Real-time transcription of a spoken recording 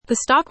The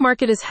stock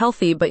market is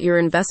healthy, but your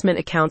investment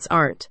accounts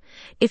aren't.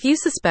 If you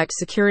suspect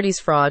securities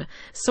fraud,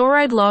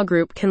 Soride Law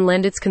Group can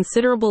lend its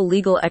considerable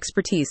legal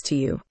expertise to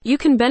you. You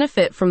can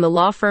benefit from the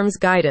law firm's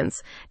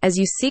guidance as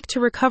you seek to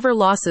recover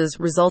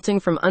losses resulting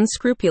from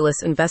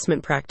unscrupulous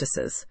investment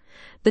practices.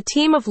 The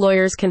team of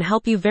lawyers can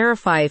help you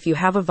verify if you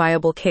have a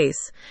viable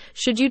case,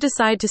 should you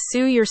decide to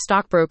sue your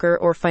stockbroker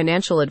or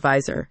financial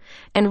advisor,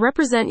 and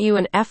represent you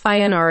in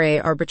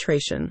FINRA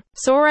arbitration.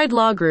 Soride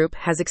Law Group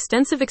has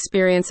extensive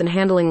experience in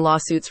handling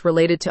lawsuits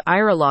related to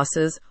IRA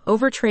losses,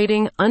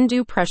 overtrading,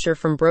 undue pressure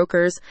from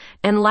brokers,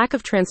 and lack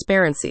of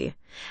transparency.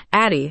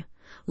 Addy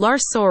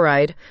Lars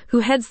Soride, who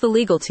heads the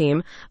legal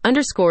team,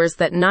 underscores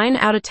that 9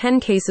 out of 10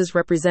 cases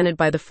represented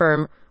by the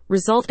firm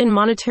result in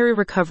monetary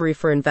recovery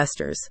for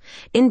investors.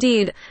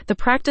 Indeed, the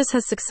practice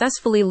has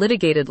successfully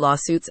litigated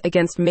lawsuits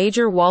against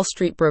major Wall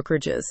Street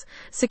brokerages,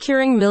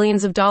 securing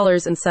millions of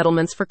dollars in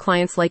settlements for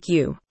clients like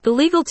you. The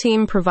legal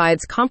team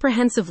provides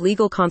comprehensive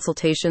legal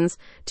consultations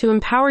to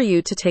empower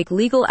you to take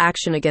legal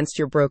action against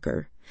your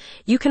broker.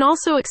 You can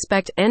also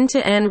expect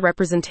end-to-end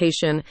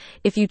representation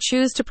if you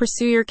choose to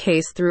pursue your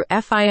case through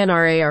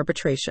FINRA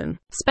arbitration.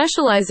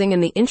 Specializing in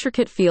the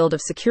intricate field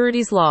of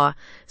securities law,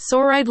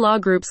 Soride Law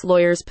Group's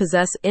lawyers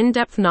possess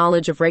in-depth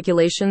knowledge of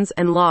regulations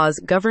and laws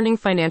governing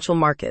financial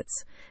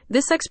markets.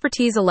 This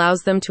expertise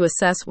allows them to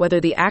assess whether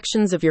the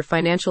actions of your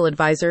financial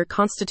advisor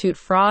constitute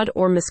fraud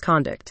or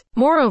misconduct.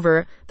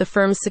 Moreover, the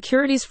firm's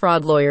securities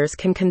fraud lawyers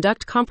can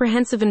conduct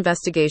comprehensive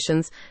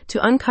investigations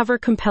to uncover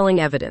compelling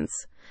evidence.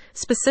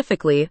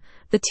 Specifically,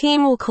 the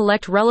team will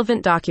collect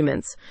relevant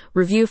documents,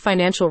 review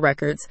financial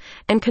records,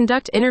 and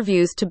conduct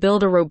interviews to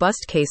build a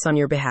robust case on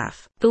your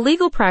behalf. The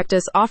legal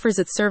practice offers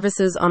its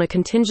services on a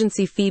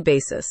contingency fee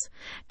basis.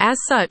 As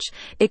such,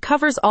 it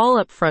covers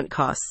all upfront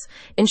costs,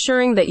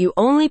 ensuring that you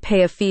only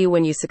pay a fee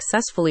when you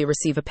successfully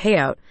receive a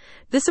payout.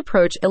 This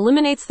approach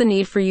eliminates the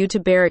need for you to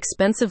bear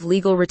expensive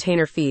legal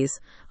retainer fees,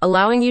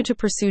 allowing you to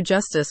pursue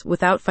justice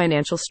without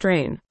financial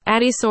strain.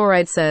 Addy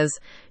Soride says,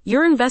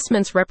 your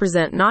investments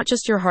represent not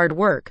just your hard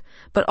work,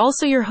 but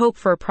also your hope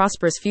for a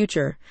prosperous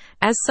future.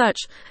 As such,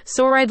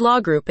 Soride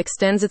Law Group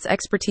extends its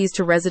expertise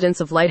to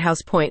residents of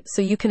Lighthouse Point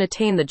so you can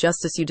attain the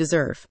justice you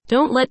deserve.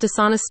 Don't let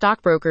dishonest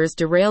stockbrokers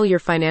derail your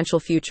financial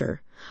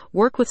future.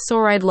 Work with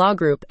Soride Law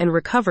Group and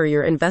recover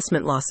your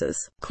investment losses.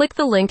 Click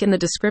the link in the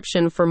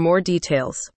description for more details.